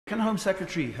Can the Home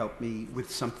Secretary help me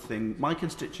with something? My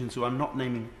constituents, who I'm not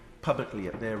naming publicly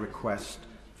at their request,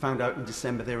 found out in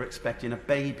December they were expecting a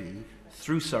baby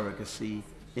through surrogacy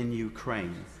in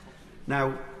Ukraine.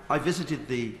 Now, I visited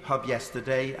the hub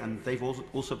yesterday, and they've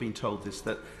also been told this,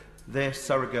 that their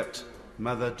surrogate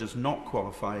mother does not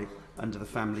qualify under the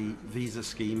family visa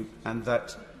scheme, and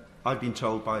that I've been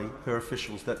told by her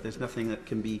officials that there's nothing that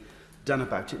can be done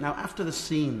about it. Now, after the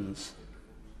scenes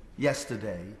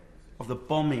yesterday of the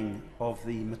bombing of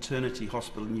the maternity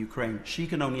hospital in Ukraine, she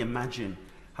can only imagine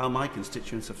how my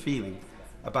constituents are feeling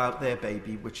about their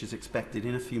baby, which is expected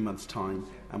in a few months' time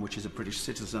and which is a British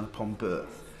citizen upon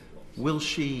birth. Will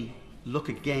she look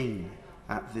again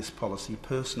at this policy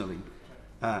personally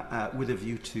with a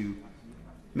view to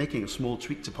making a small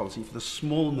tweak to policy for the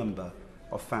small number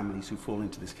of families who fall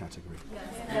into this category?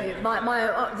 The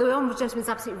Honourable Gentleman is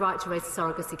absolutely right to raise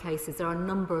surrogacy cases. There are a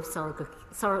number of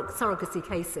surrogacy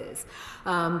cases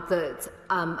that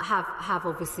have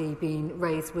obviously been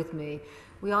raised with me.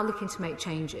 We are looking to make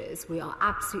changes. We are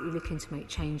absolutely looking to make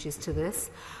changes to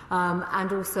this.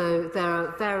 And also there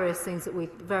are various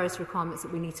requirements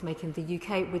that we need to make in the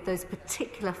UK with those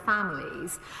particular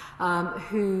families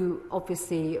who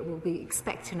obviously will be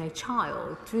expecting a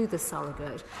child through the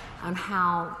surrogate, and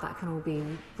how that can all be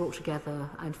brought together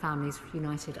and families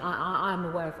united. I am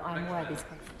aware of these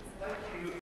cases.